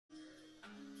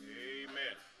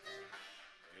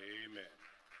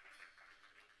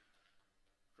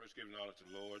First, giving honor to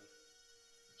the Lord,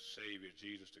 Savior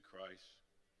Jesus the Christ,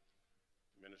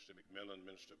 Minister McMillan,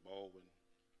 Minister Baldwin,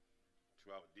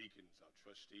 to our deacons, our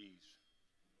trustees,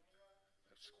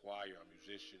 our choir, our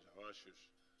musicians, our ushers,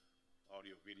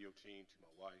 audio video team, to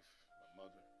my wife, my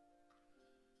mother,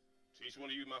 to each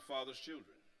one of you, my father's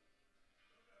children.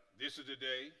 This is the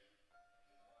day,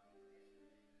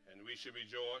 and we should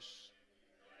rejoice.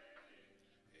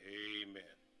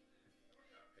 Amen.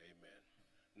 Amen.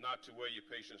 Not to wear your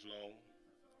patience long,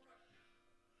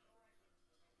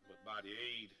 but by the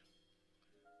aid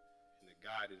and the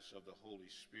guidance of the Holy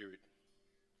Spirit.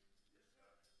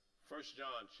 1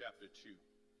 John chapter 2.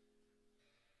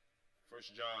 1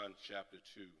 John chapter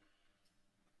 2.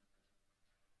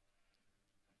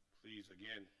 Please,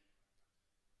 again,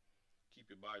 keep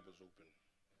your Bibles open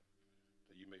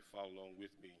that you may follow along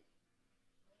with me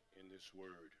in this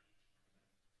word.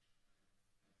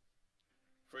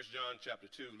 1 John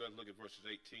chapter 2, let's look at verses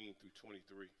 18 through 23.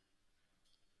 1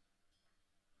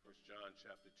 John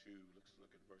chapter 2, let's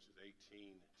look at verses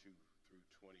 18 through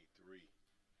 23.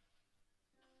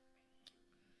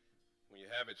 When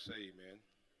you have it, say amen.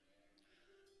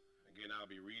 Again, I'll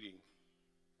be reading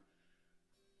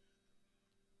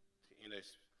the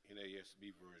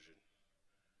NASB version.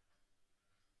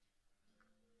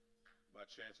 By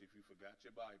chance, if you forgot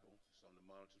your Bible, it's on the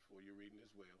monitor for you reading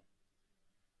as well.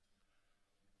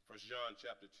 1 John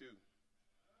chapter 2,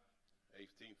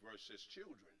 18th verse says,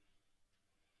 "Children,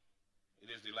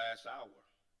 it is the last hour,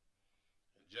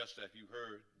 and just as you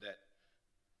heard that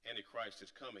Antichrist is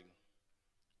coming,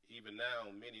 even now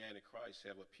many Antichrists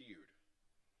have appeared.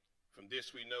 From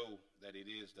this we know that it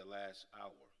is the last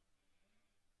hour.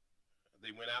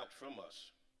 They went out from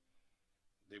us.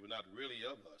 They were not really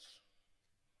of us.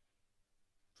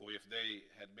 For if they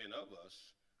had been of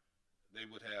us, they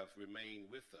would have remained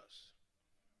with us.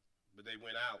 But they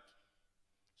went out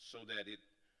so that it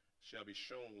shall be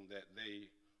shown that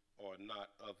they are not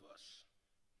of us.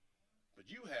 But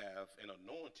you have an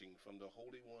anointing from the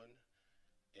Holy One,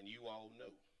 and you all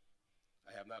know.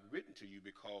 I have not written to you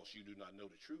because you do not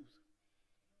know the truth,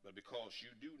 but because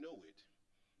you do know it,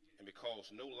 and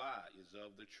because no lie is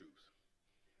of the truth.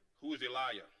 Who is the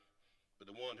liar but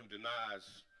the one who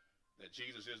denies that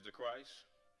Jesus is the Christ?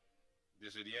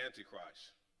 This is the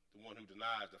Antichrist, the one who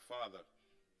denies the Father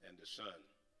and the Son.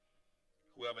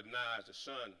 Whoever denies the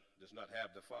Son does not have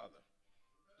the Father.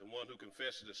 The one who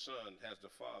confesses the Son has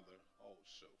the Father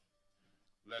also."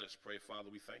 Let us pray. Father,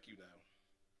 we thank you now.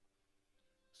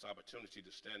 This opportunity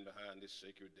to stand behind this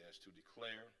sacred desk to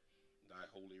declare thy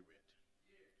holy writ.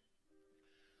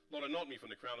 Lord, anoint me from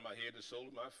the crown of my head to the sole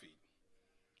of my feet.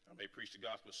 I may preach the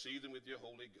gospel seasoned with your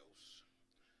Holy Ghost.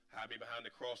 Hide me behind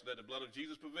the cross and let the blood of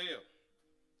Jesus prevail.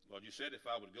 Lord, you said if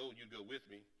I would go, you'd go with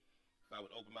me. If I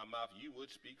would open my mouth, you would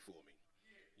speak for me.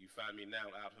 You find me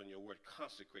now out on your word.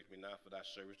 Consecrate me now for thy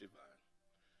service divine.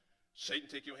 Satan,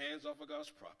 take your hands off of God's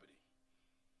property.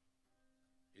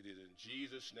 It is in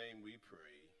Jesus' name we pray.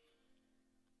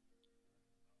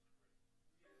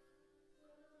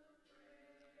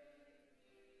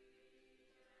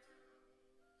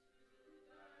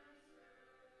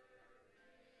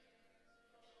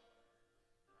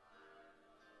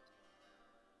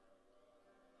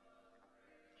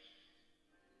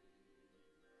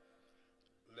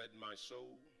 Let my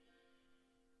soul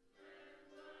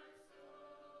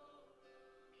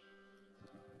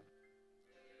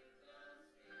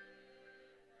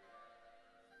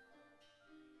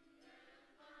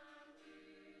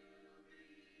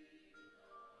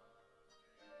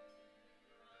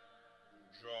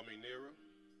draw me nearer.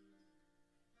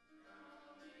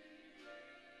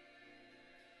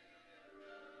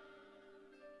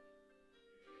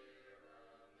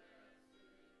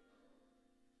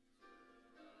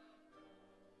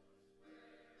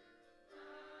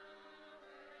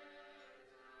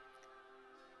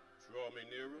 Draw me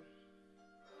nearer.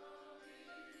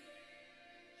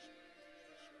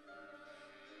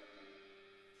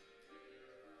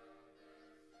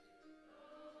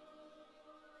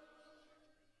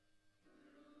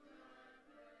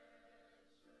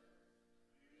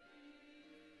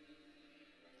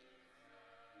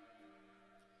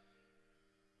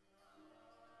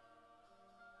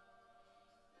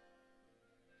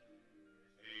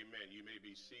 Amen. You may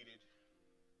be seated.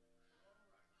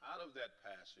 Out of that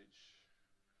passage,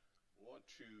 I want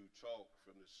to talk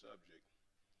from the subject,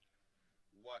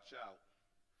 watch out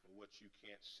for what you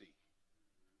can't see.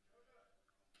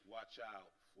 Watch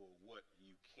out for what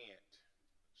you can't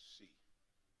see.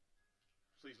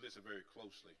 Please listen very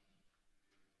closely.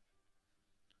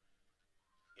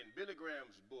 In Billy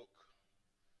Graham's book,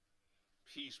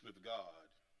 Peace with God,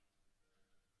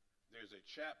 there's a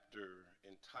chapter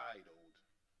entitled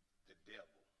The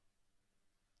Devil,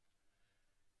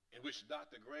 in which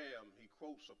Dr. Graham, he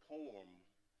quotes a poem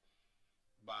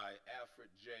by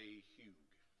Alfred J. Hugh.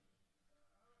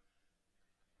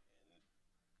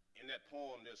 In that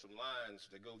poem, there's some lines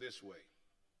that go this way.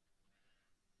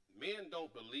 Men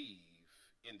don't believe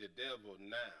in the devil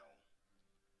now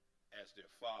as their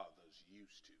fathers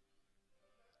used to.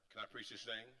 Can I preach this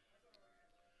thing?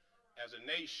 As a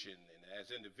nation and as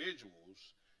individuals,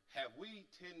 have we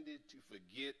tended to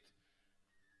forget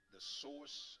the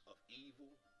source of evil?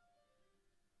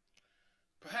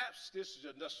 Perhaps this is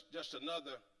just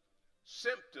another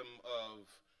symptom of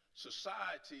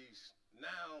society's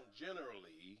now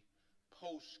generally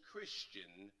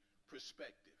post-Christian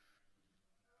perspective,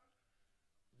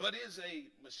 but is a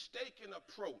mistaken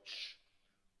approach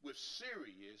with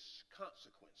serious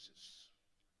consequences.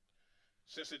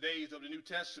 Since the days of the New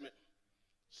Testament,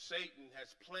 Satan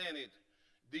has planted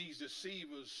these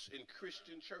deceivers in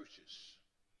Christian churches,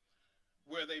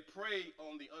 where they prey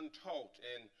on the untaught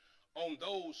and on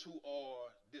those who are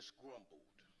disgruntled.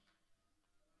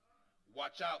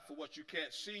 Watch out for what you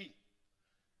can't see.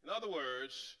 In other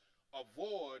words,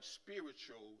 avoid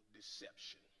spiritual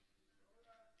deception.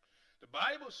 The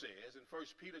Bible says in 1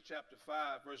 Peter chapter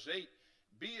 5, verse 8,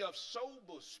 be of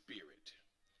sober spirit.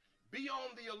 Be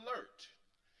on the alert.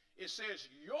 It says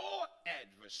your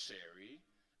adversary,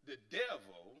 the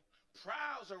devil,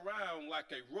 prowls around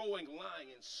like a roaring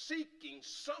lion seeking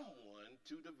someone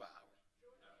to devour.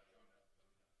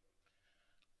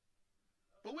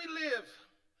 But we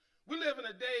live in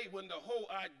a day when the whole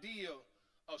idea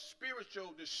of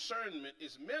spiritual discernment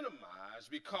is minimized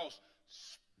because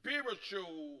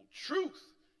spiritual truth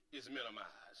is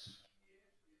minimized.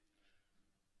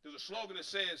 There's a slogan that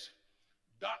says,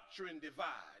 doctrine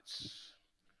divides.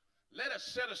 Let us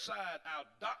set aside our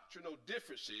doctrinal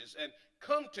differences and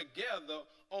come together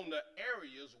on the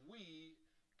areas we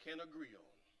can agree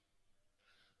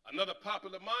on. Another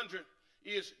popular mantra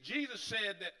is Jesus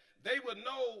said that they would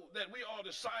know that we are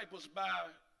disciples by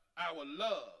our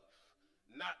love,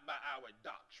 not by our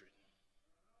doctrine.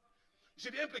 You see,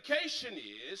 the implication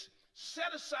is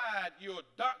set aside your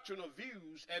doctrinal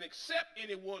views and accept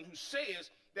anyone who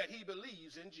says that he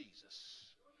believes in Jesus.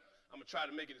 I'm going to try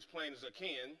to make it as plain as I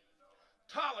can.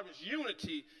 Tolerance,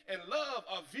 unity, and love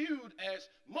are viewed as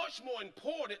much more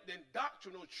important than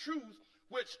doctrinal truth,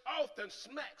 which often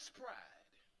smacks pride.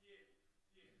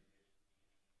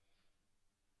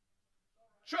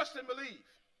 Trust and believe.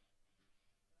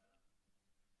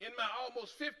 In my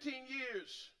almost 15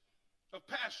 years of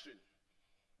pastoring,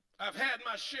 I've had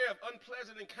my share of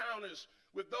unpleasant encounters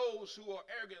with those who are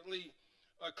arrogantly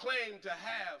claim to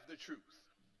have the truth.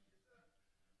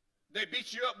 They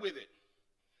beat you up with it,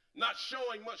 not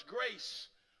showing much grace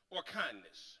or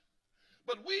kindness.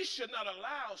 But we should not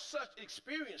allow such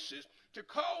experiences to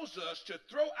cause us to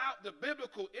throw out the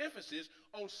biblical emphasis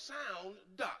on sound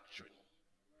doctrine.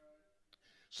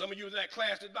 Some of you in that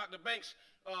class that Dr. Banks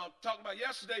talked about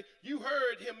yesterday, you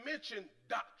heard him mention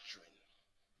doctrine.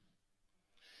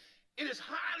 It is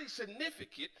highly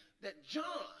significant that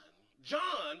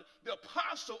John, the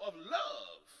apostle of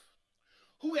love,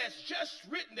 who has just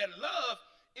written that love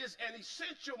is an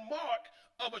essential mark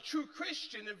of a true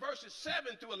Christian in verses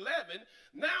 7 through 11,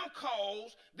 now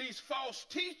calls these false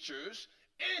teachers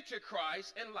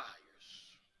antichrists and liars.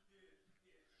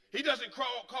 He doesn't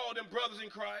call them brothers in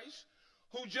Christ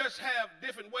who just have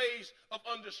different ways of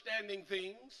understanding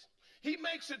things. He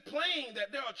makes it plain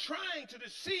that they are trying to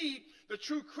deceive the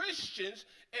true Christians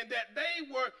and that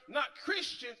they were not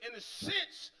Christians in the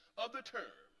sense of the term.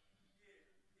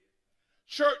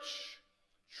 Church,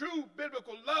 true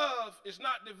biblical love is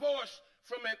not divorced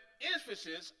from an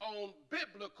emphasis on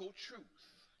biblical truth.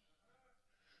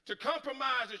 To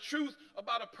compromise the truth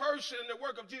about a person and the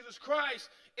work of Jesus Christ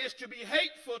is to be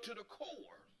hateful to the core.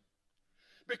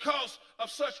 Because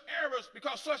such errors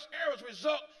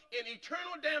result in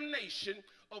eternal damnation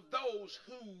of those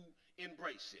who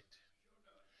embrace it.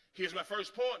 Here's my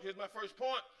first point.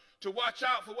 To watch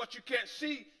out for what you can't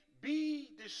see, be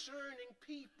discerning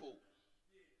people.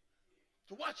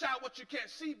 To watch out what you can't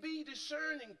see, be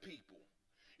discerning people.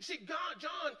 You see,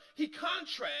 John, he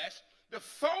contrasts the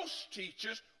false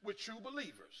teachers with true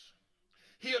believers.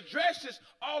 He addresses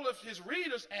all of his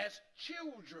readers as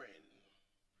children,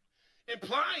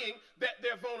 implying that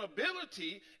their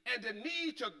vulnerability and the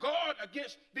need to guard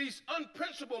against these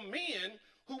unprincipled men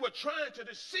who were trying to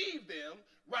deceive them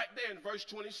right there in verse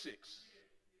 26.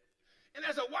 And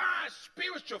as a wise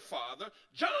spiritual father,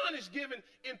 John is giving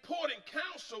important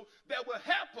counsel that will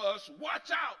help us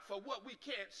watch out for what we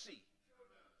can't see.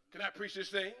 Can I preach this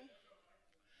thing?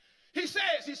 He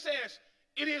says,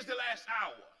 it is the last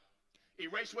hour.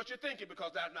 Erase what you're thinking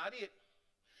because that's not it.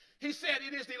 He said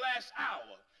it is the last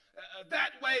hour.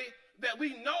 That way that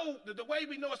we know, the way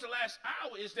we know it's the last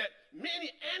hour is that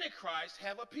many antichrists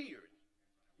have appeared.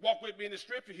 Walk with me in the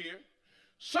scripture here.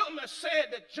 Some have said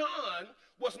that John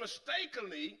was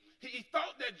mistakenly, he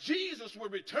thought that Jesus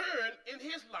would return in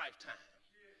his lifetime.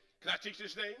 Can I teach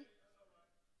this thing?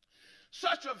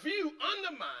 Such a view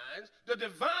undermines the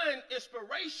divine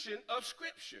inspiration of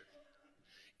Scripture.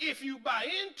 If you buy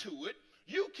into it,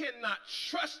 you cannot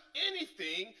trust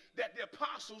anything that the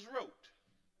apostles wrote.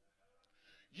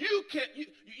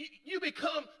 You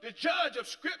become the judge of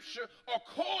Scripture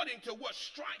according to what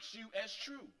strikes you as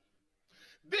true.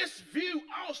 This view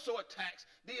also attacks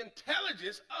the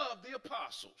intelligence of the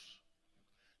apostles.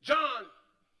 John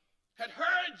had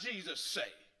heard Jesus say,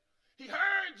 he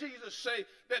heard Jesus say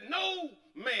that no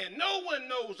one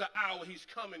knows the hour he's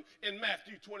coming in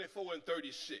Matthew 24 and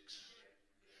 36.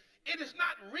 It is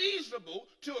not reasonable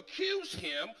to accuse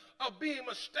him of being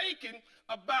mistaken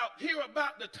about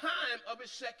the time of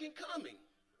his second coming.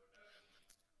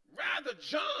 Rather,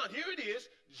 John, here it is,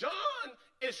 John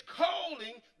is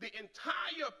calling the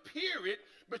entire period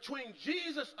between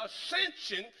Jesus'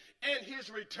 ascension and his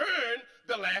return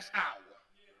the last hour.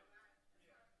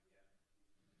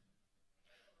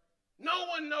 No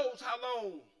one knows how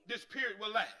long this period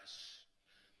will last.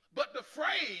 But the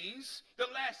phrase, the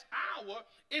last hour,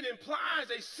 it implies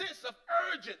a sense of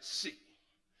urgency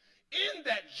in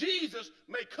that Jesus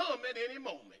may come at any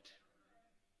moment.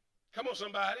 Come on,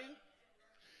 somebody.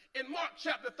 In Mark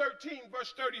chapter 13,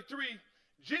 verse 33,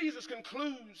 Jesus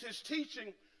concludes his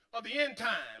teaching of the end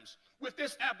times with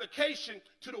this application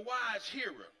to the wise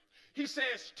hearer. He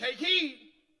says, take heed,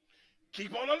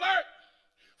 keep on alert,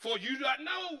 for you do not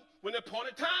know when the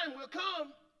appointed time will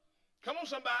come. Come on,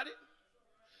 somebody.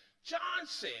 John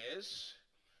says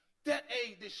that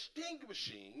a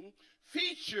distinguishing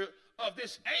feature of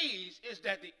this age is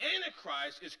that the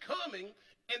Antichrist is coming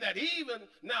and that even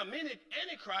now many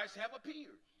Antichrists have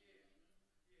appeared.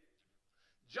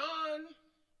 John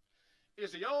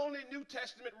is the only New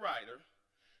Testament writer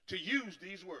to use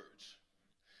these words.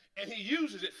 And he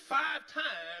uses it 5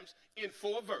 times in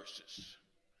 4 verses.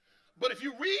 But if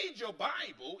you read your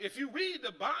Bible, if you read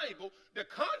the Bible, the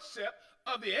concept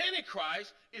of the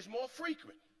Antichrist is more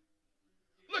frequent.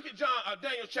 Look at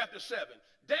Daniel chapter 7.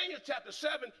 Daniel chapter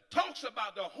 7 talks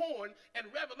about the horn, and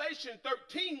Revelation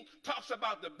 13 talks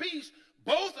about the beast.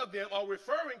 Both of them are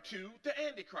referring to the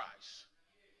Antichrist.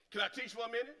 Can I teach for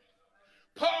a minute?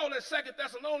 Paul in 2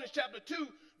 Thessalonians chapter 2,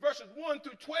 verses 1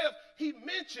 through 12, he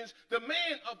mentions the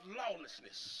man of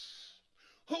lawlessness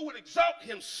who would exalt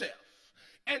himself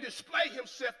and display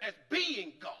himself as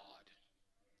being God.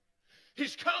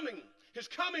 His coming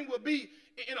will be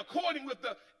in according with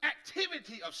the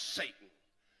activity of Satan,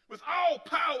 with all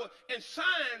power and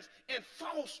signs and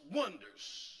false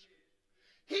wonders.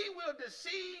 He will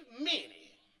deceive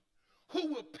many who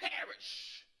will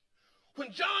perish.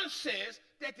 When John says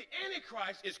that the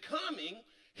Antichrist is coming,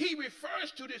 he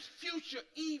refers to this future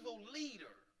evil leader.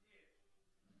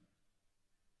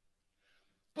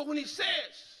 But when he says,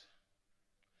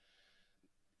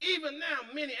 even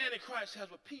now many Antichrists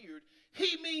have appeared,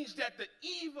 he means that the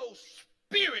evil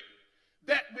spirit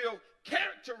that will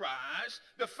characterize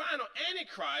the final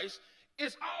Antichrist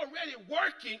is already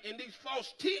working in these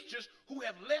false teachers who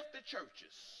have left the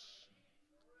churches.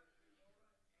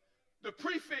 The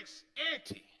prefix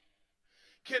anti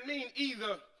can mean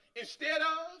either instead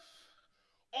of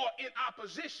or in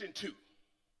opposition to.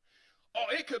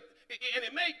 Or it could, and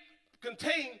it may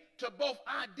contain to both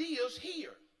ideas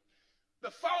here. The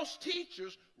false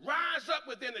teachers rise up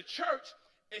within the church,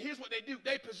 and here's what they do.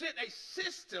 They present a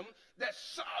system that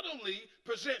subtly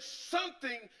presents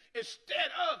something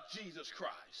instead of Jesus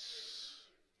Christ.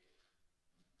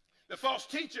 The false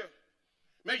teacher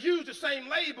may use the same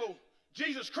label,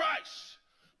 Jesus Christ,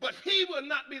 but he will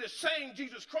not be the same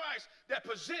Jesus Christ that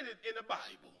presented in the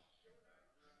Bible.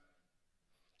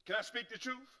 Can I speak the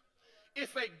truth?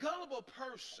 If a gullible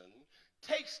person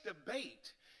takes the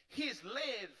bait, he is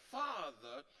led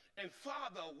farther and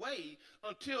farther away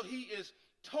until he is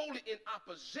totally in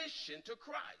opposition to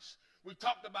Christ. We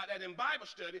talked about that in Bible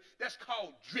study. That's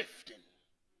called drifting.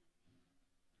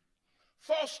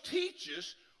 False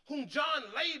teachers whom John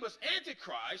labels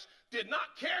Antichrist did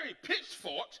not carry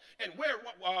pitchforks and wear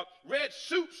red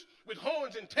suits with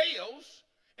horns and tails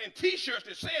and T-shirts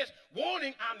that says,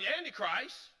 warning, I'm the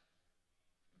Antichrist.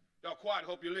 Y'all quiet,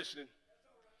 hope you're listening.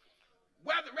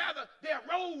 Rather, they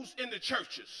arose in the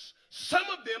churches. Some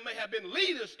of them may have been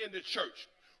leaders in the church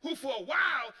who for a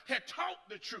while had taught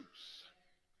the truth.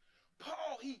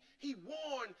 Paul, he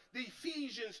warned the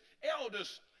Ephesians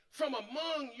elders, from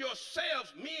among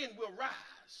yourselves men will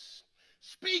rise,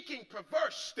 speaking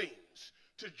perverse things,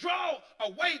 to draw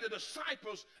away the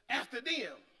disciples after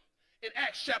them, in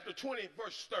Acts chapter 20,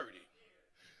 verse 30.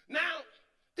 Now,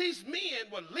 these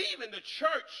men were leaving the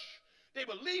church. They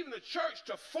were leaving the church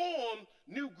to form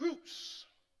new groups,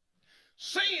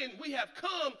 saying, we have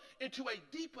come into a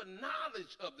deeper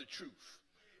knowledge of the truth.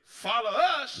 Follow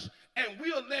us, and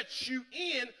we'll let you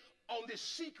in on this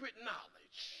secret knowledge.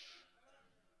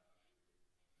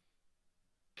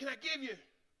 Can I give you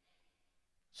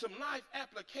some life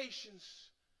applications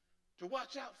to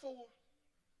watch out for?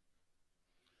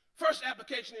 First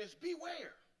application is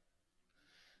beware.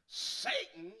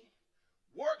 Satan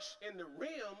works in the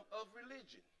realm of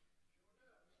religion.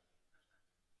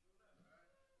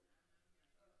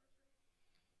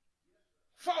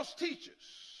 False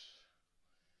teachers,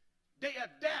 they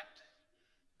adapt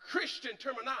Christian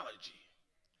terminology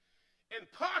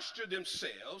and posture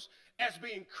themselves as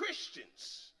being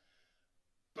Christians,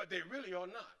 but they really are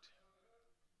not.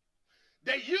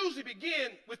 They usually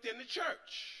begin within the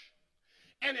church.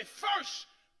 And at first,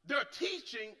 their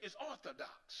teaching is orthodox.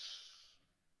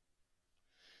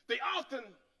 They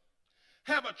often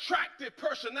have attractive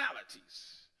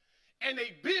personalities, and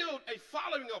they build a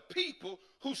following of people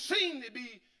who seem to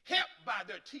be helped by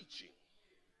their teaching.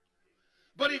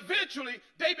 But eventually,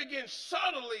 they begin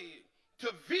subtly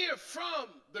to veer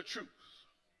from the truth.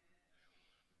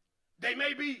 They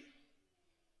may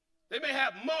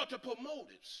have multiple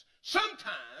motives.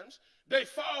 Sometimes they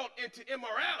fall into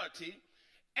immorality,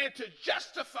 and to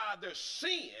justify their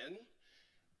sin,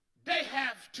 they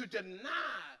have to deny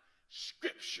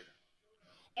Scripture.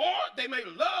 Or they may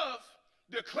love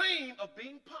the claim of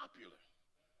being popular.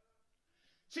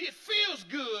 See, it feels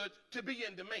good to be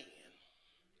in demand.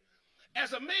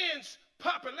 As a man's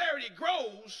popularity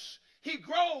grows, he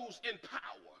grows in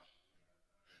power.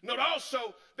 Note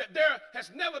also that there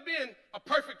has never been a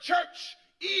perfect church,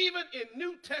 even in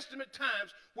New Testament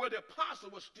times where the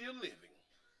apostle was still living.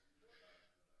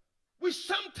 We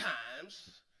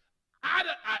sometimes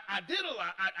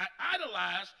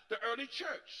idolize the early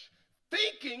church,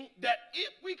 thinking that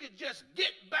if we could just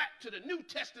get back to the New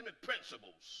Testament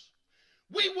principles,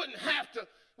 we wouldn't have to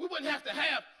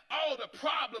have all the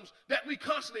problems that we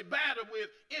constantly battle with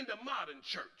in the modern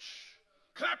church.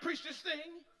 Can I preach this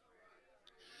thing?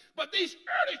 But these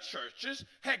early churches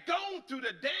had gone through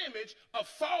the damage of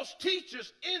false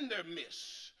teachers in their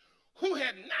midst, who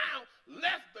had now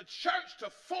left the church to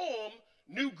form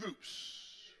new groups.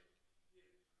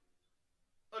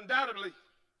 Undoubtedly,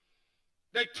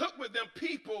 they took with them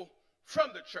people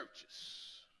from the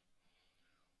churches.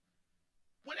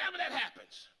 Whenever that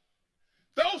happens,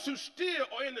 those who still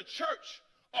are in the church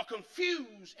are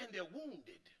confused and they're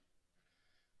wounded.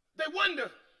 They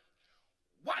wonder,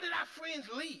 why did our friends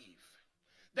leave?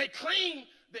 They claim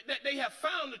that they have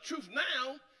found the truth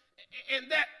now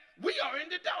and that we are in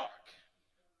the dark.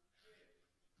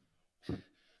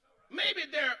 Maybe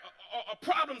there are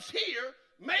problems here.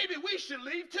 Maybe we should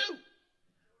leave too.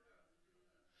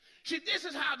 See, this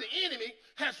is how the enemy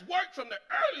has worked from the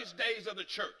earliest days of the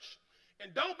church.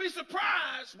 And don't be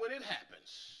surprised when it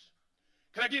happens.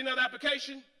 Can I give you another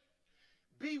application?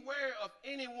 Beware of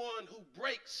anyone who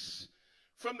breaks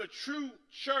from the true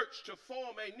church to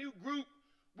form a new group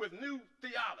with new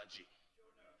theology.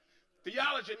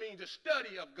 Theology means the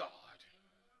study of God.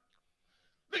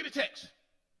 Look at the text.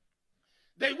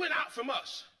 They went out from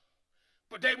us,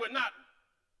 but they were not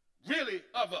really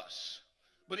of us.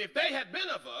 But if they had been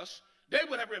of us, they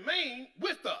would have remained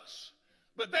with us.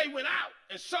 But they went out,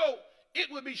 and so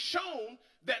it would be shown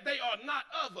that they are not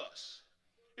of us.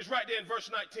 It's right there in verse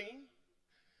 19.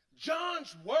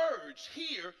 John's words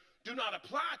here do not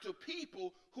apply to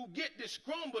people who get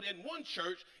disgruntled in one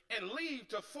church and leave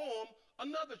to form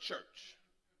another church.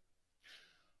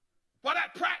 While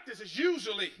that practice is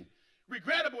usually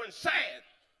regrettable and sad,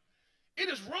 it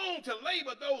is wrong to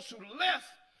label those who left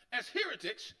as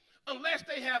heretics unless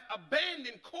they have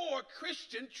abandoned core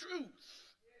Christian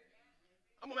truths.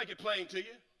 I'm going to make it plain to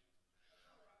you.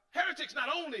 Heretics not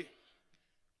only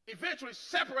eventually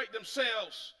separate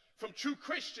themselves from true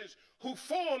Christians who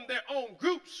form their own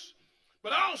groups,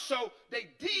 but also they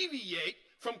deviate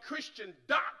from Christian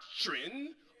doctrine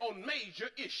on major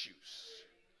issues.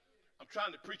 I'm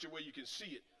trying to preach it where you can see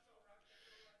it.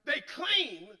 They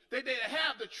claim that they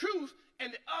have the truth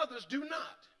and the others do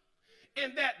not,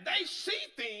 and that they see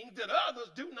things that others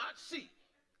do not see.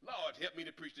 Lord, help me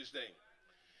to preach this thing.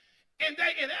 And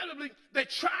they inevitably, they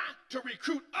try to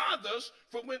recruit others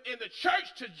from within the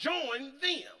church to join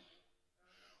them.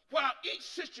 while each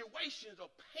situations are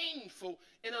painful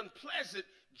and unpleasant,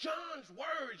 John's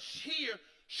words here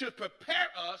should prepare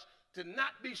us to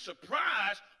not be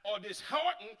surprised or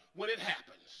disheartened when it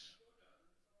happens.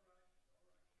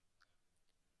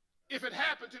 If it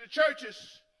happened to the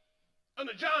churches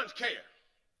under John's care,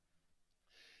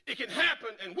 it can happen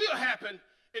and will happen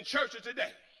in churches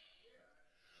today.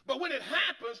 But when it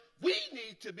happens, we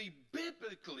need to be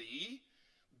biblically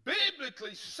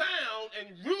sound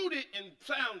and rooted in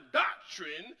sound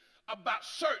doctrine about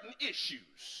certain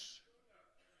issues.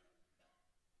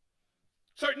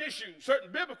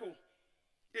 Certain biblical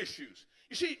issues.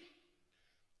 You see,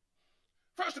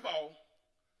 first of all,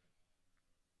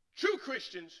 true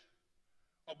Christians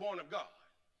are born of God.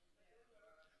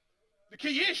 The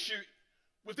key issue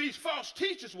with these false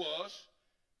teachers was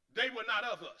they were not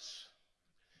of us.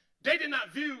 They did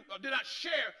not view or did not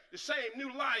share the same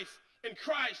new life in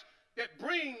Christ that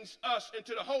brings us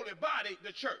into the holy body,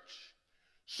 the church.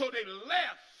 So they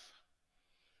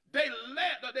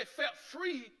felt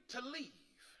free to leave.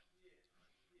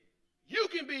 You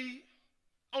can be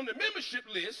on the membership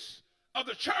list of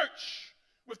the church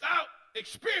without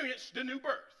experience the new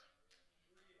birth.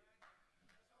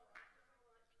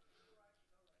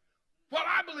 While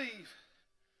I believe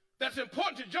that's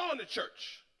important to join the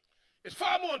church, it's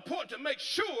far more important to make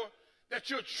sure that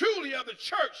you're truly of the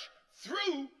church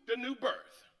through the new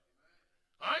birth.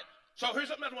 All right? So here's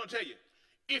something I want to tell you.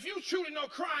 If you truly know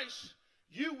Christ,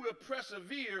 you will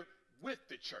persevere with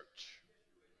the church.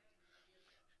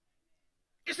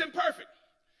 It's imperfect.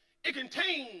 It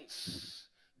contains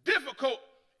difficult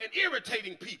and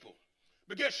irritating people.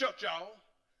 But guess what, y'all?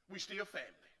 We still family.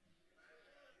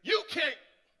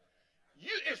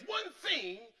 It's one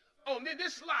thing on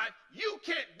this life, you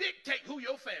can't dictate who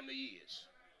your family is.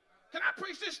 Can I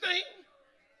preach this thing?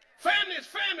 Family is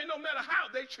family no matter how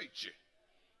they treat you.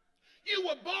 You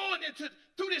were born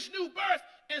through this new birth,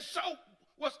 and so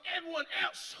was everyone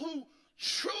else who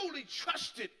truly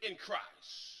trusted in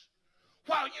Christ.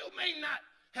 While you may not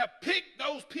have picked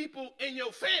those people in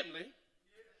your family,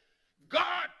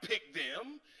 God picked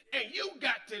them, and you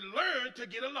got to learn to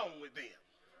get along with them.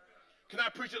 Can I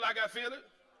preach it like I feel it?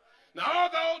 Now,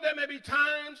 although there may be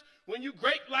times when you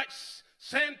grate like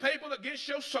sandpaper against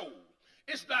your soul,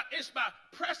 it's by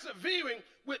persevering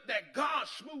with that God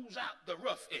smooths out the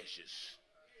rough edges.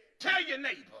 Tell your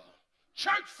neighbor,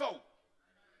 church folk,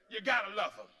 you got to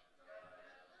love them.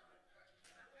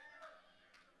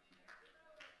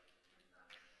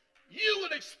 You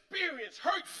will experience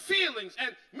hurt feelings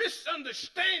and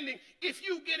misunderstanding if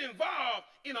you get involved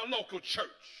in a local church.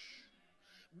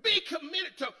 Be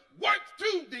committed to work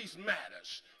through these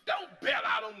matters. Don't bail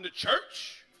out on the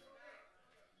church.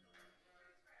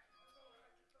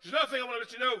 There's another thing I want to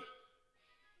let you know.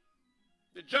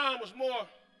 That John was more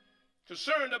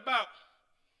concerned about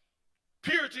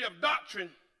purity of doctrine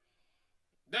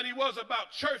than he was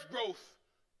about church growth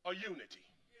or unity.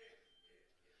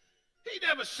 He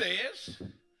never says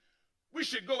we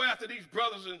should go after these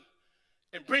brothers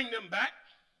and bring them back.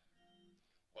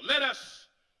 Or let us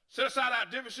set aside our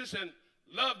differences and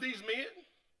love these men.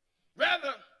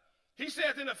 Rather, he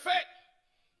says in effect,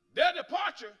 their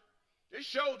departure, it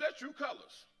shows their true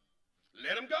colors.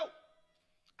 Let them go.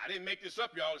 I didn't make this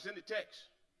up, y'all. It's in the text.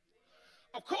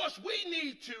 Of course, we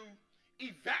need to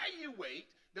evaluate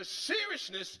the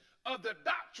seriousness of the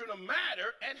doctrinal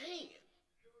matter at hand.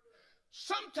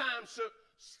 Sometimes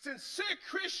sincere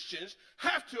Christians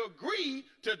have to agree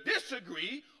to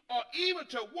disagree or even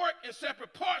to work in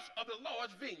separate parts of the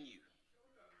Lord's venue.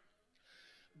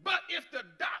 But if the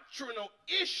doctrinal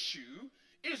issue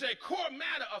is a core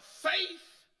matter of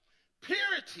faith,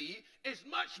 purity is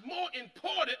much more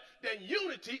important than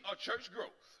unity or church growth.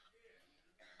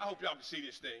 I hope y'all can see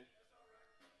this thing.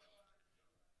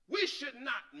 We should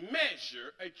not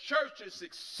measure a church's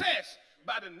success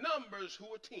by the numbers who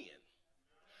attend,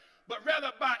 but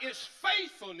rather by its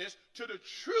faithfulness to the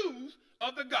truth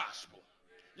of the gospel.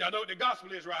 Y'all know what the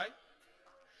gospel is, right?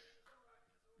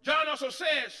 John also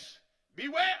says,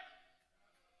 beware.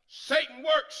 Satan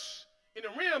works in the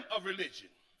realm of religion.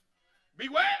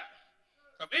 Beware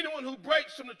of anyone who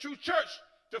breaks from the true church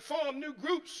to form new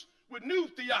groups with new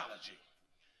theology.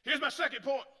 Here's my second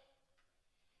point.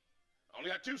 I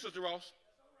only got two, Sister Ross.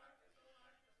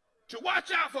 To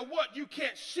watch out for what you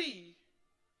can't see,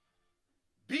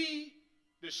 be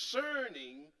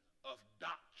discerning of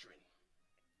doctrine.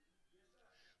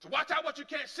 To watch out what you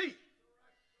can't see,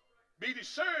 be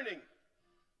discerning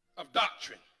of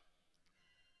doctrine.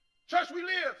 Church, we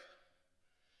live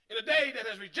in a day that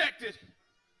has rejected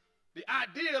the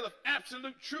ideal of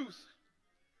absolute truth,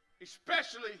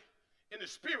 especially in the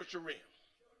spiritual realm.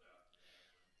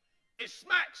 it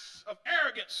smacks of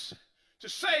arrogance to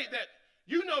say that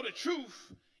you know the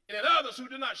truth and that others who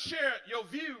do not share your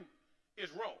view is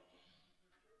wrong.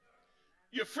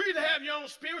 You're free to have your own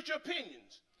spiritual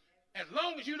opinions as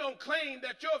long as you don't claim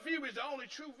that your view is the only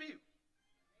true view.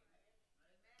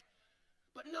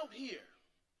 But note here,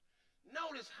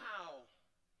 notice how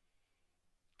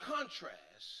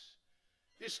contrast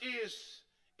this is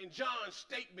in John's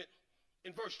statement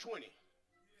in verse 20.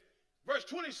 Verse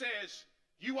 20 says,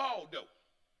 you all know.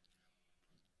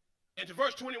 And to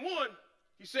verse 21,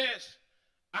 he says,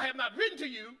 I have not written to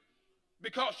you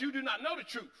because you do not know the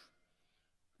truth,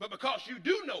 but because you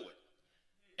do know it,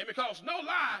 and because no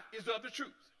lie is of the truth.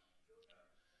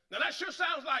 Now that sure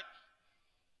sounds like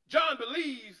John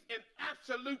believes in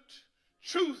absolute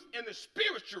truth in the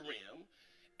spiritual realm,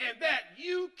 and that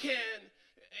you can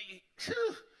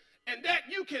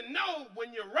know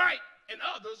when you're right and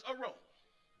others are wrong.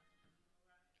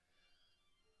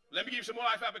 Let me give you some more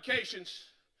life applications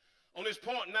on this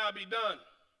point, and I'll be done.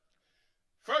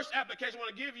 First application I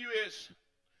want to give you is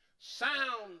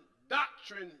sound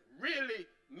doctrine really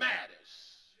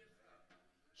matters.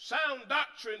 Sound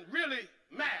doctrine really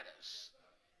matters.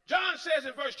 John says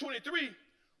in verse 23,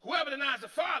 whoever denies the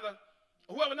Father,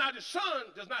 or whoever denies the Son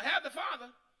does not have the Father,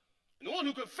 and the one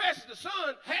who confesses the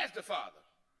Son has the Father.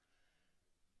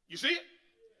 You see it?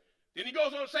 Then he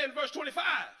goes on to say in verse 25,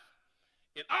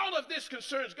 and all of this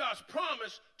concerns God's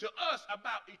promise to us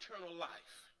about eternal life.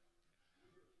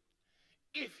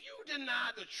 If you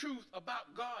deny the truth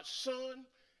about God's Son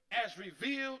as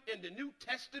revealed in the New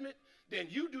Testament, then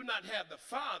you do not have the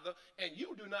Father and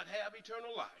you do not have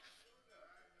eternal life.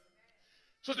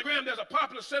 Sister Graham, there's a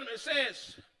popular sentiment that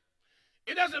says,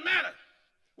 it doesn't matter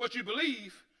what you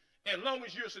believe as long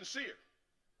as you're sincere.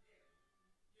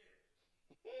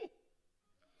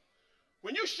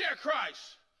 When you share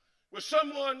Christ with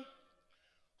someone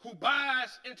who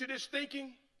buys into this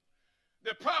thinking,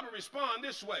 they'll probably respond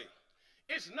this way.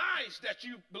 It's nice that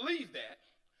you believe that,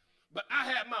 but I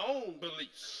have my own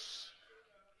beliefs.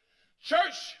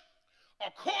 Church,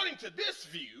 according to this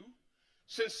view,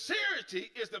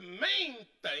 sincerity is the main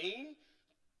thing.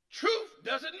 Truth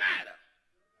doesn't matter.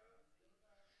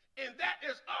 And that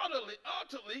is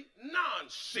utterly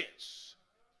nonsense.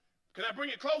 Can I bring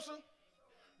it closer?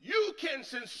 You can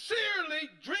sincerely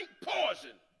drink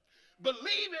poison,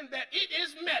 believing that it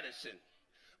is medicine,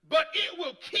 but it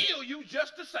will kill you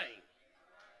just the same.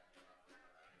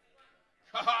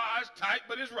 It's tight,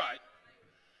 but it's right.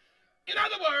 In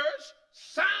other words,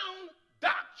 sound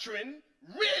doctrine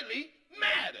really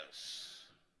matters.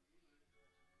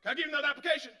 Can I give you another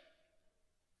application?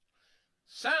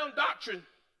 Sound doctrine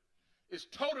is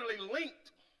totally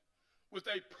linked with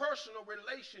a personal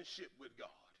relationship with God.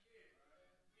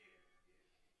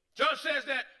 John says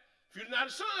that if you deny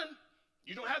the Son,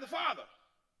 you don't have the Father.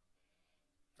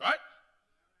 Right?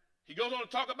 He goes on to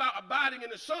talk about abiding in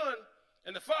the Son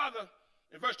and the Father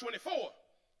in verse 24,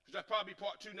 which that'll probably be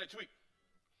part 2 next week.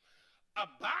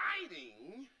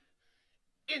 Abiding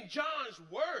in John's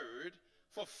word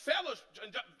for fellowship,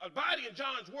 abiding in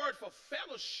John's word for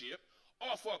fellowship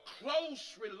or for a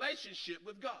close relationship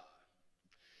with God.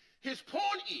 His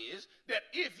point is that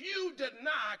if you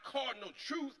deny cardinal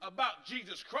truth about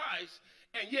Jesus Christ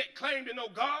and yet claim to know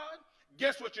God,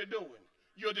 guess what you're doing?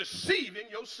 You're deceiving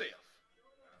yourself.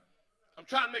 I'm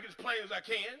trying to make it as plain as I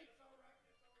can.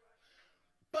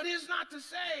 But it's not to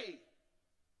say,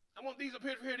 I want these up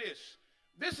here to hear this.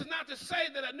 This is not to say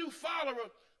that a new follower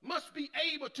must be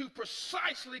able to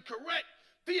precisely correct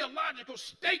theological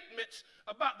statements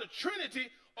about the Trinity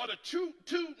or the two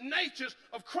natures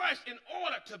of Christ in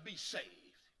order to be saved.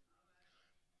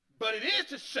 But it is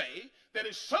to say that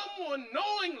if someone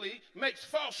knowingly makes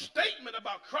false statement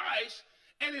about Christ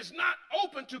and is not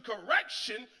open to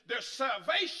correction, their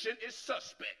salvation is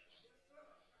suspect.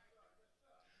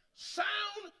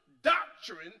 Sound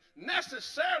doctrine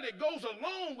necessarily goes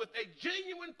along with a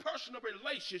genuine personal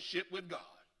relationship with God.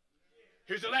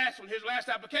 Here's the last one. Here's the last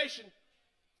application.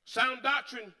 Sound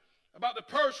doctrine about the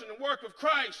person and work of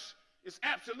Christ is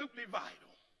absolutely vital.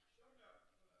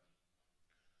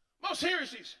 Most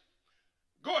heresies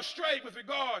go astray with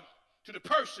regard to the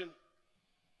person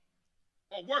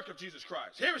or work of Jesus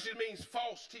Christ. Heresy means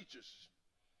false teachers.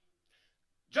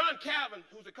 John Calvin,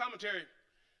 who's a commentary,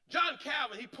 John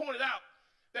Calvin, he pointed out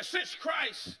that since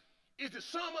Christ is the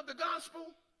sum of the gospel,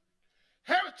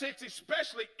 heretics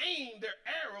especially aim their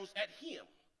arrows at him,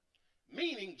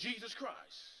 meaning Jesus Christ.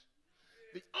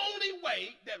 The only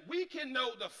way that we can know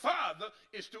the Father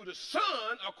is through the Son,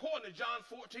 according to John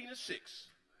 14:6.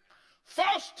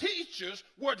 False teachers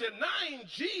were denying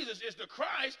Jesus is the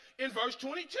Christ in verse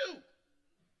 22.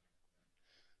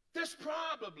 This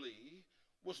probably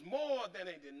was more than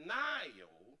a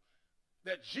denial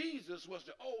that Jesus was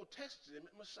the Old Testament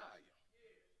Messiah.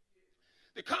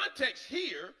 The context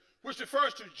here, which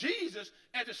refers to Jesus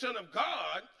as the Son of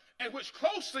God, and which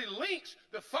closely links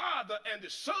the Father and the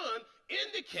Son,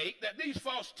 indicate that these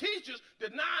false teachers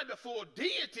denied the full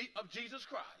deity of Jesus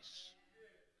Christ.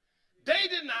 They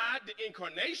denied the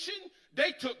incarnation.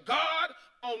 They took God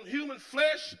on human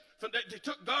flesh. They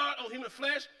took God on human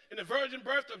flesh in the virgin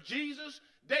birth of Jesus.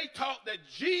 They taught that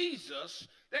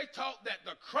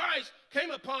the Christ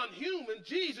came upon human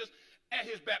Jesus at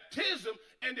his baptism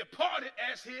and departed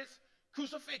as his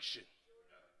crucifixion.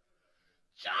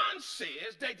 John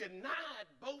says they denied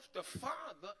both the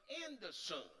Father and the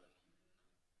Son.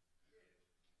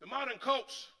 The modern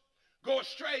cults go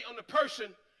astray on the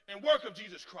person and work of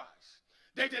Jesus Christ.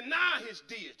 They deny his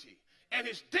deity and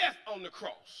his death on the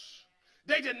cross.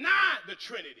 They deny the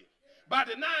Trinity by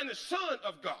denying the Son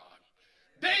of God.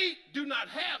 They do not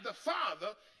have the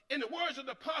Father. In the words of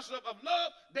the apostle of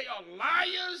love, they are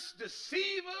liars,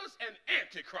 deceivers, and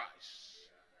antichrists.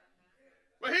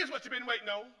 Well, here's what you've been waiting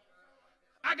on.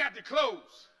 I got to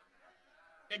close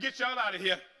and get y'all out of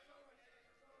here.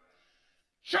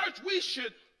 Church, we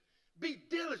should be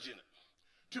diligent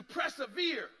to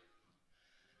persevere,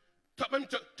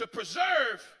 to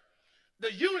preserve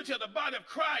the unity of the body of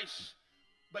Christ,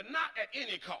 but not at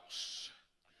any cost.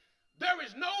 There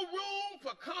is no room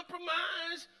for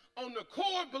compromise on the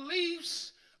core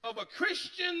beliefs of a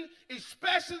Christian,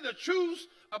 especially the truths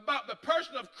about the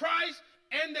person of Christ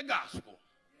and the gospel.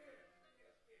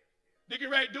 Dick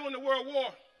and Ray, during the World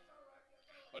War,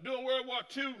 or during World War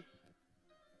II,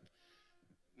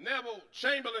 Neville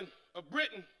Chamberlain of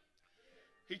Britain,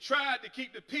 he tried to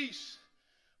keep the peace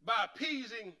by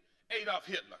appeasing Adolf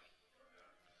Hitler.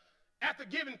 After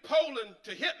giving Poland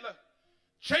to Hitler,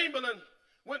 Chamberlain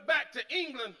went back to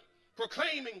England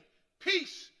proclaiming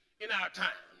peace in our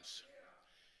times.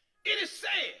 It is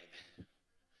said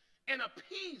an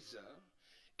appeaser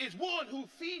is one who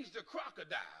feeds the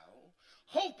crocodile,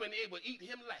 hoping it will eat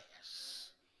him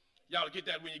last. Y'all get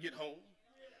that when you get home.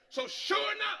 So sure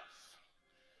enough,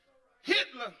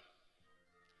 Hitler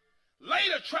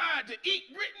later tried to eat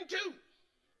Britain too.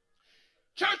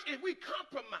 Church, if we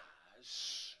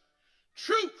compromise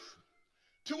truth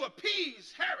to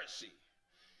appease heresy,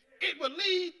 it will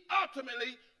lead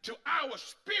ultimately to our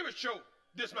spiritual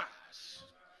demise.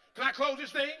 Can I close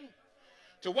this thing?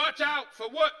 To watch out for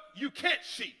what you can't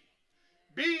see.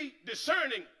 Be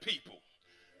discerning people.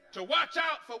 To watch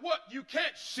out for what you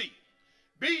can't see.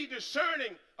 Be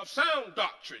discerning of sound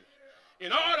doctrine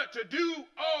in order to do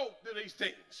all of these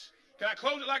things. Can I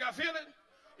close it like I feel it?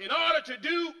 In order to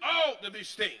do all of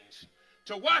these things,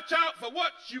 to watch out for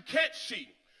what you can't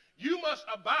see, you must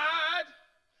abide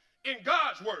in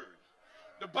God's word.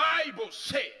 The Bible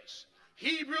says,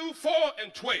 Hebrews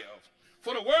 4:12,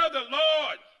 for the word of the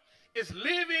Lord is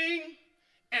living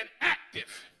and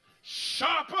active,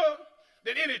 sharper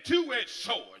than any two-edged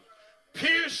sword,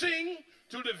 piercing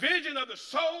to the division of the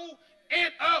soul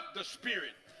and of the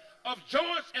spirit, of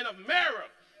joints and of marrow,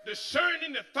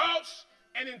 discerning the thoughts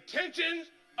and intentions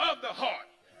of the heart.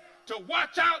 To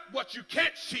watch out what you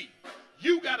can't see,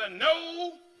 you got to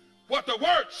know what the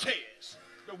word says.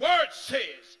 The word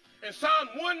says in Psalm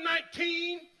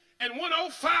 119 and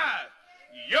 105,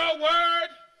 your word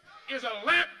is a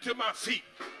lamp to my feet.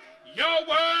 Your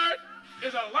word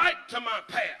is a light to my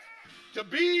path. To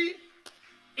be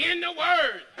in the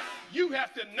word, you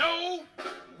have to know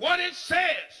what it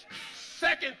says.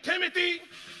 2 Timothy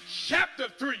chapter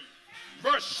 3,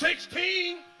 verse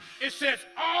 16, it says,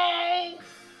 all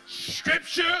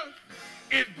scripture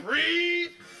is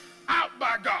breathed out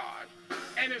by God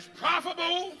and is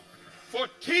profitable for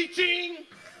teaching,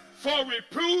 for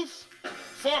reproof,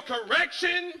 for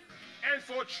correction, and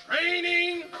for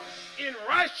training in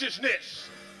righteousness.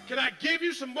 Can I give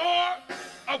you some more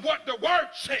of what the word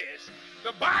says?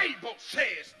 The Bible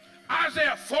says,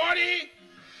 Isaiah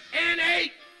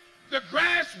 40:8, the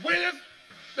grass withereth,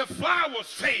 the flowers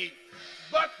fade,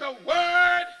 but the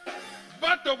word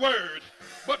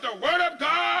of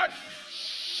God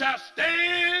shall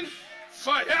stand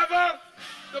forever.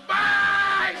 The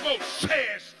Bible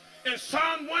says in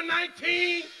Psalm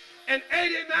 119 and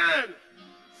 89,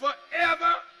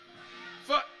 forever,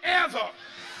 forever,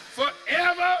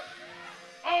 forever,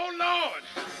 oh Lord,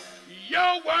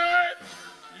 your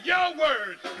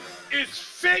word is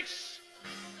fixed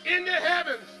in the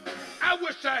heavens. I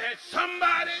wish I had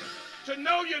somebody to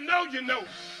know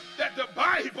that the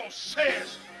Bible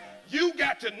says you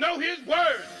got to know his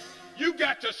word. You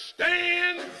got to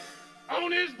stand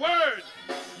on his word.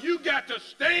 You got to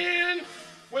stand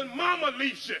When mama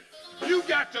leaves you, you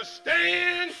got to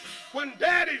stand when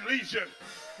daddy leaves you.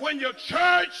 When your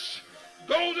church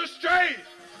goes astray,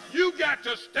 you got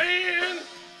to stand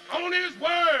on his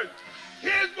word.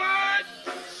 His word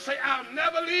say, I'll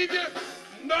never leave you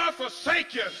nor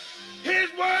forsake you.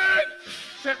 His word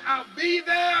said, I'll be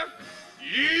there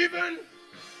even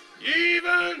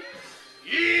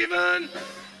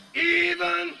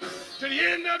to the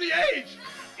end of the age.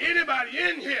 Anybody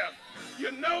in here,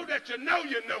 you know that you know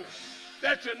you know.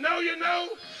 That you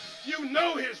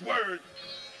know his word.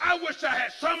 I wish I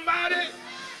had somebody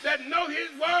that know his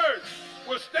word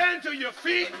will stand to your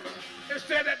feet and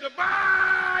say that the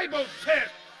Bible says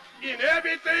in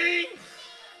everything,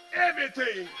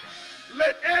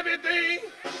 let everything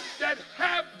that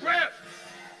have breath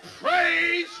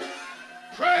praise,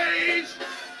 praise,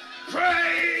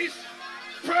 praise,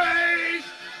 praise,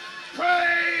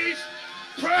 praise,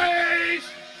 praise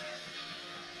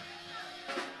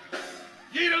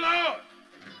ye the Lord.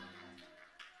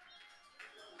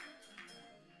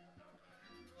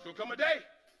 So come a day,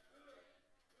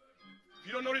 if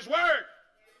you don't know this word,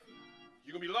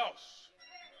 you're going to be lost.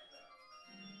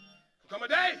 Come a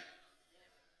day,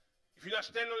 if you're not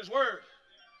standing on his word,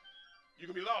 you're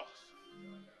going to be lost.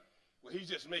 Well, he's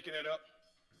just making it up.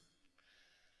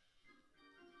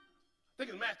 I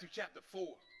think in Matthew chapter 4,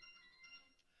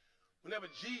 whenever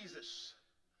Jesus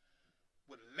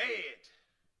was led,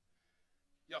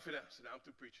 y'all sit down, I'm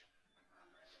through preaching.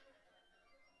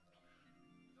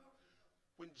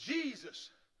 When Jesus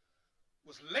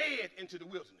was led into the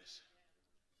wilderness,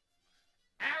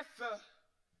 after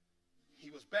he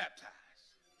was baptized,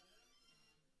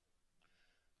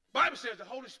 the Bible says the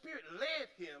Holy Spirit led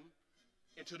him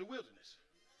into the wilderness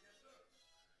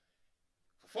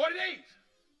for 40 days,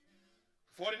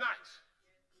 40 nights.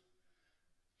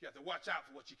 You have to watch out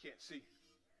for what you can't see.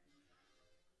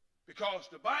 Because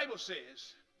the Bible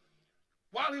says,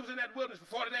 while he was in that wilderness for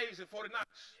 40 days and 40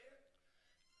 nights,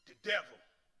 the devil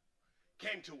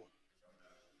came to him.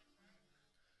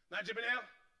 Now, Jibinel,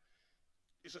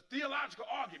 it's a theological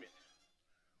argument.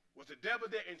 Was the devil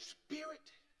there in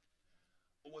spirit,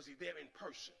 or was he there in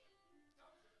person?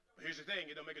 But here's the thing,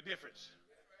 it don't make a difference.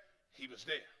 He was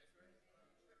there.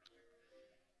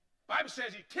 The Bible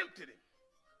says he tempted him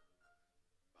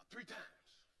about 3 times.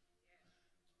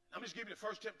 I'm just giving you the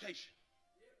first temptation.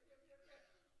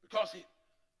 Because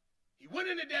he went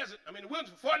in the desert, the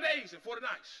wilderness for 40 days and 40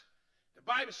 nights. The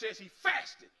Bible says he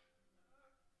fasted.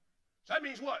 So that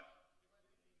means what?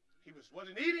 He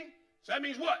wasn't eating. So that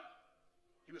means what?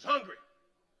 He was hungry.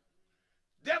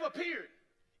 Devil appeared.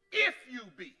 If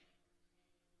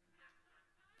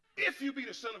you be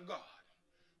the Son of God,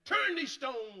 turn these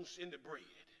stones into bread.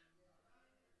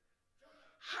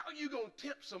 How are you going to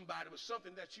tempt somebody with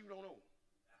something that you don't own?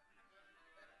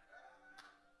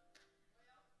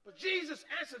 But Jesus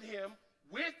answered him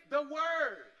with the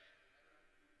word.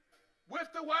 With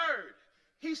the word.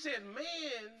 He said,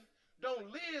 man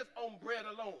don't live on bread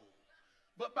alone,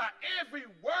 but by every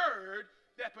word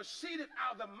that proceeded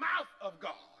out of the mouth of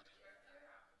God.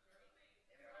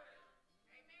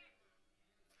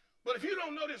 But if you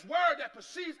don't know this word that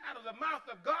proceeds out of the mouth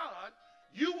of God,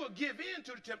 you will give in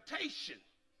to the temptation.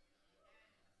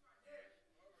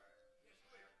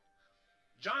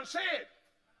 John said,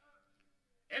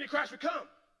 Antichrist will come.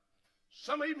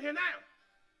 Some are even here now.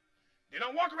 They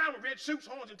don't walk around with red suits,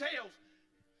 horns, and tails.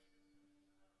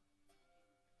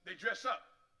 They dress up.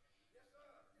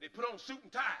 They put on suit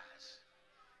and ties.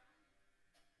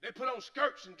 They put on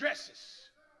skirts and dresses.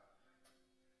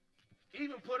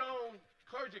 Even put on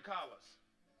clergy collars.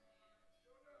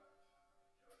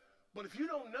 But if you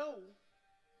don't know,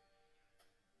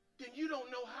 then you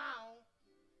don't know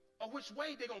how or which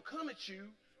way they're going to come at you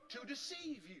to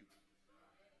deceive you.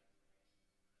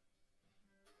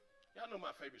 Y'all know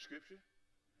my favorite scripture.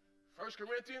 1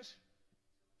 Corinthians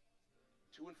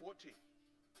 2 and 14.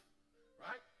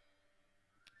 Right?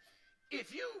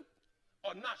 If you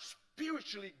are not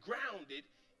spiritually grounded,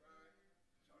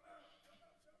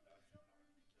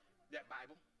 that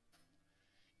Bible,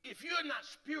 if you're not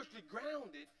spiritually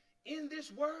grounded in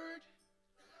this word,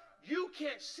 you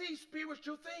can't see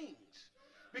spiritual things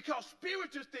because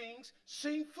spiritual things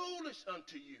seem foolish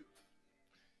unto you.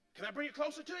 Can I bring it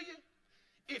closer to you?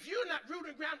 If you're not rooted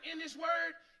and grounded in this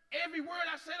word, every word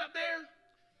I said up there,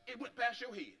 it went past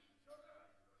your head.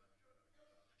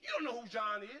 You don't know who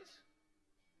John is.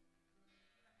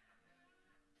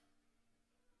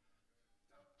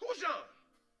 Who's John?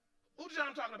 Who's John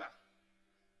I'm talking about?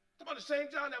 I'm talking about the same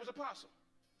John that was apostle.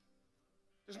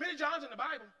 There's many Johns in the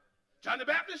Bible. John the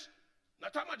Baptist, I'm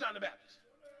not talking about John the Baptist.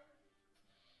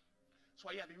 That's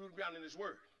why you have to be rooted and grounded in this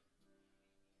word.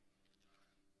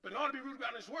 But in order to be rooted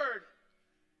around this word,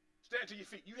 stand to your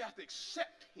feet. You have to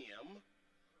accept him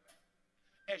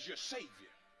as your Savior.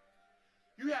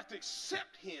 You have to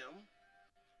accept him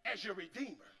as your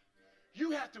Redeemer.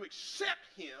 You have to accept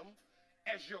him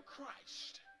as your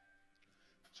Christ.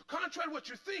 So contrary to what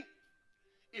you think,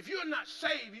 if you're not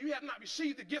saved, you have not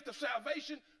received the gift of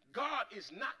salvation, God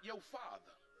is not your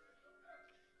Father.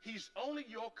 He's only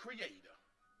your Creator.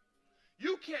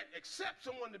 You can't accept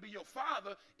someone to be your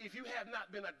father if you have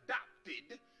not been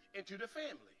adopted into the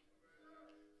family.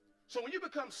 So when you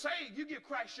become saved, you give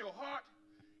Christ your heart,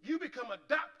 you become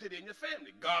adopted in your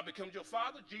family. God becomes your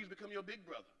father, Jesus becomes your big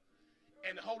brother.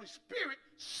 And the Holy Spirit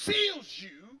seals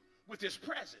you with his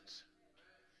presence.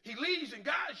 He leads and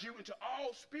guides you into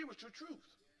all spiritual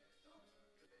truth.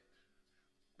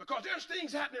 Because there's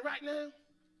things happening right now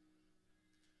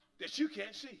that you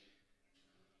can't see.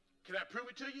 Can I prove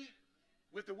it to you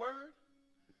with the word?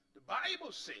 The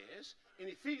Bible says in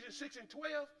Ephesians 6 and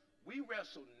 12, we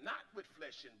wrestle not with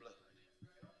flesh and blood,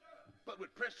 but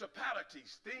with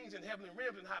principalities, things in heavenly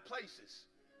realms and high places.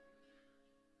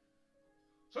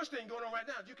 So this thing going on right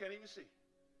now you can't even see.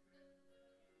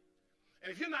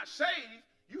 And if you're not saved,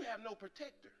 you have no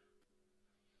protector.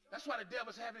 That's why the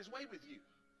devil's having his way with you.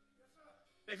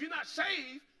 If you're not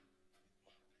saved,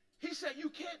 he said you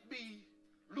can't be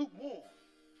lukewarm.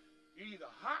 You're either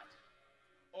hot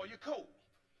or you're cold.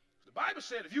 The Bible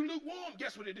said if you lukewarm,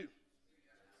 guess what they do?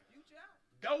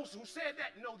 Those who said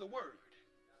that know the word.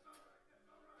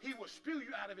 He will spew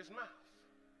you out of his mouth.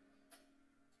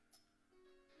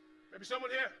 Maybe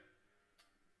someone here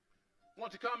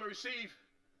wants to come and receive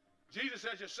Jesus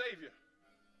as your Savior.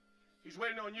 He's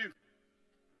waiting on you.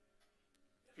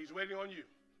 He's waiting on you.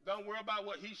 Don't worry about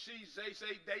what he, she, they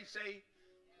say, they say.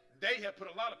 They have put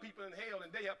a lot of people in hell,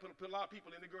 and they have put a lot of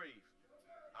people in the grave.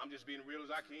 I'm just being real as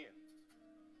I can.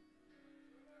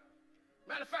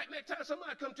 Matter of fact, next time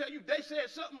somebody come tell you they said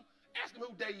something, ask them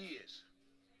who they is.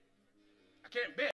 I can't bet.